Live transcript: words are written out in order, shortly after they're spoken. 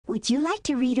Would you like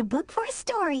to read a book for a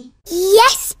story?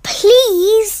 Yes,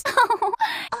 please.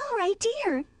 All right,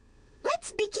 dear.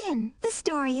 Let's begin. The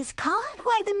story is called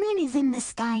Why the Moon is in the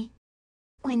Sky.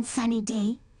 One sunny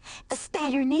day, a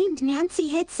spider named Nancy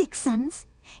had 6 sons,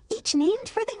 each named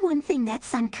for the one thing that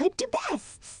son could do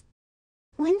best.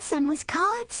 One son was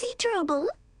called Sea Trouble,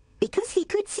 because he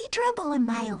could see trouble a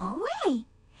mile away.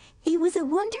 He was a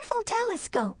wonderful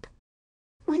telescope.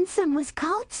 One son was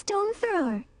called Stone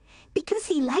Thrower, because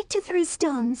he liked to throw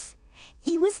stones.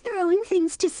 He was throwing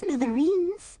things to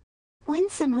smithereens. One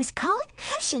son was called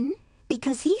Cushion,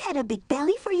 because he had a big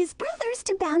belly for his brothers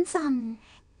to bounce on.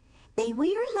 They were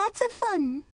lots of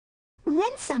fun.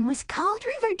 One son was called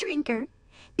River Drinker,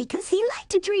 because he liked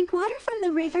to drink water from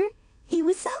the river. He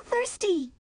was so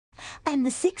thirsty. And the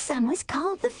 6th son was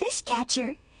called the Fish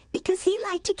Catcher, because he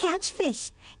liked to catch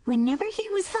fish whenever he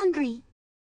was hungry.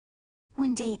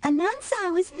 One day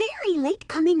Anansi was very late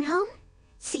coming home.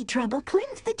 Sea Trouble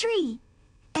climbed the tree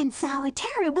and saw a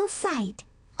terrible sight.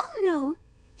 Oh no,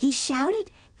 he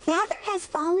shouted, Father has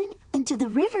fallen into the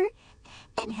river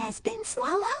and has been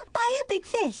swallowed by a big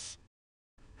fish.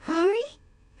 Hurry,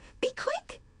 be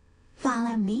quick,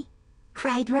 follow me,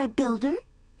 cried Road Builder.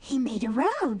 He made a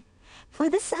road for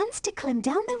the sons to climb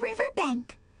down the river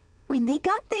bank. When they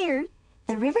got there,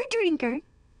 the River Drinker,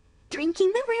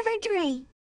 drinking the river dray.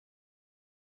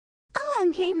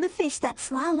 Along came the fish that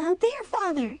swallowed their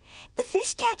father. The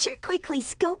fish catcher quickly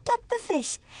scooped up the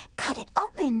fish, cut it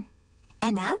open,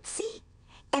 and out see.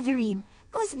 Everyone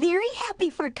was very happy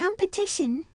for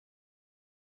competition.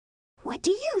 What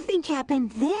do you think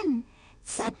happened then?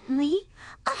 Suddenly,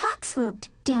 a hawk swooped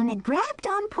down and grabbed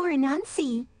on poor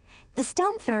Nancy. The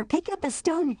stone thrower picked up a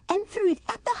stone and threw it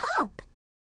at the hawk.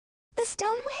 The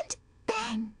stone went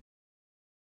bang,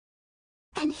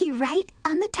 and he right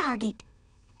on the target.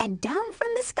 And down from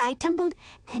the sky tumbled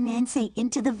Anansi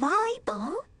into the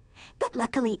volleyball. But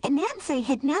luckily Anansi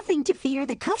had nothing to fear.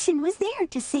 The cushion was there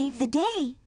to save the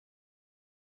day.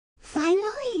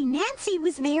 Finally, Nancy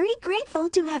was very grateful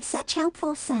to have such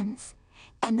helpful sons.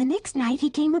 And the next night he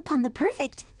came upon the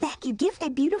perfect vacuum gift, a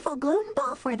beautiful glowing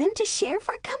ball for them to share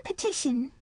for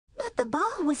competition. But the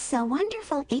ball was so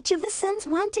wonderful, each of the sons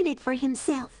wanted it for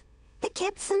himself. The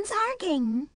kept sons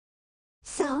arguing.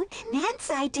 So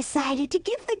Nancy decided to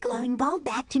give the glowing ball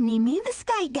back to Mimi the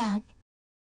Sky God,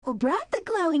 who brought the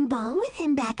glowing ball with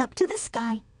him back up to the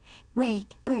sky, where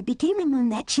it became a moon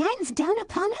that shines down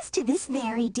upon us to this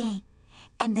very day.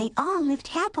 And they all lived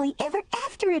happily ever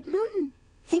after at Moon,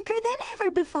 thinker than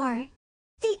ever before.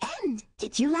 The end.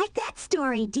 Did you like that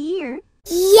story, dear?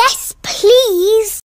 Yes, please.